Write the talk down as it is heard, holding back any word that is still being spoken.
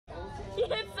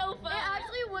It's so fun. It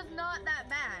actually was not that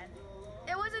bad.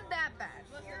 It wasn't that bad.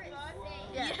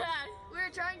 Yeah. We were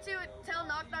trying to tell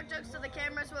knock-knock jokes to the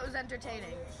camera so it was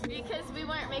entertaining. Because we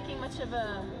weren't making much of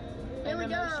Here we emotion.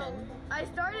 go. I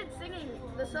started singing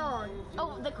the song.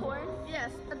 Oh, the chord?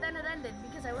 Yes, but then it ended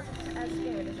because I wasn't as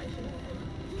scared as I should have been.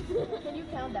 Can you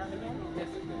count down again? Yes.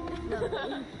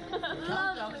 Countdown.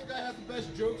 This guy has the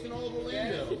best jokes in all of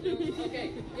Orlando.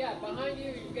 Okay, yeah, behind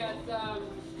you you've got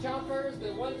choppers,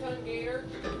 the one-ton gator.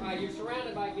 You're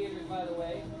surrounded by gators, by the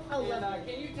way. Oh, and,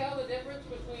 lovely. can you tell the difference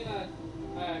between a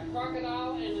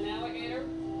crocodile and an alligator?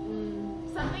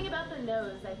 Something about the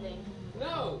nose, I think.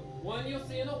 No, one you'll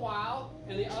see in a while,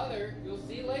 and the other you'll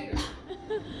see later.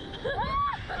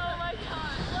 Oh my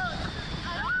god. Look.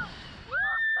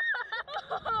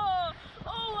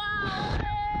 Oh wow.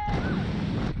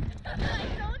 I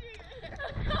told you.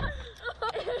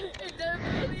 It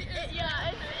definitely is. Yeah,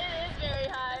 it is very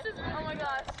high. Oh my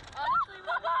gosh. Honestly,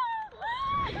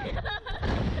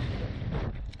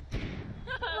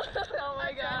 oh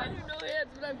my god. I have no hands,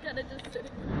 but I'm kind of just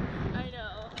sitting. I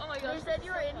know. Oh my gosh. They said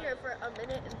you were in here for 1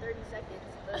 minute and 30 seconds,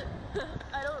 but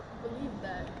I don't believe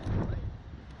that.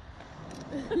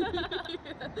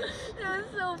 It was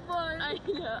so fun. I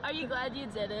know. Are you glad you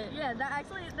did it? Yeah, I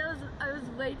was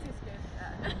way too scared for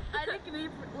that. I think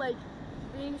like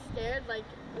being scared, like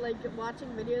watching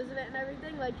videos of it and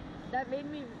everything, like that made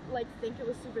me like think it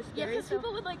was super scary. Yeah, because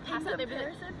people would like pass out. They'd be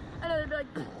like, I know, they'd be like,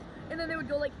 and then they would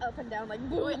go like up and down, like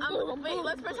boom, wait, boom, wait, boom,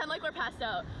 let's boom. pretend like we're passed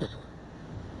out.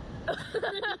 I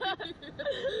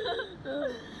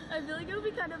feel like it would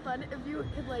be kind of fun if you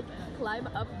could like climb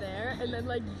up there and then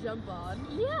like jump on.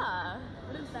 Yeah.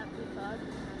 What is that we thought?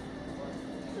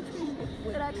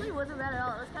 It actually wasn't bad at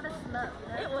all. It was kind of snug.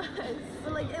 Right? It was.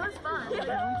 But like it was fun.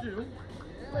 Round two.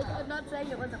 Like I'm not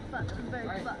saying it wasn't fun. It was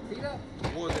very fun. Feet up.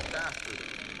 Was it faster?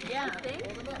 Yeah, I think.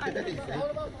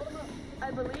 Hold them up.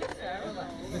 I believe so.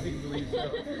 I think believe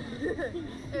so.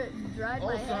 It dried All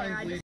my hair. signs I lead just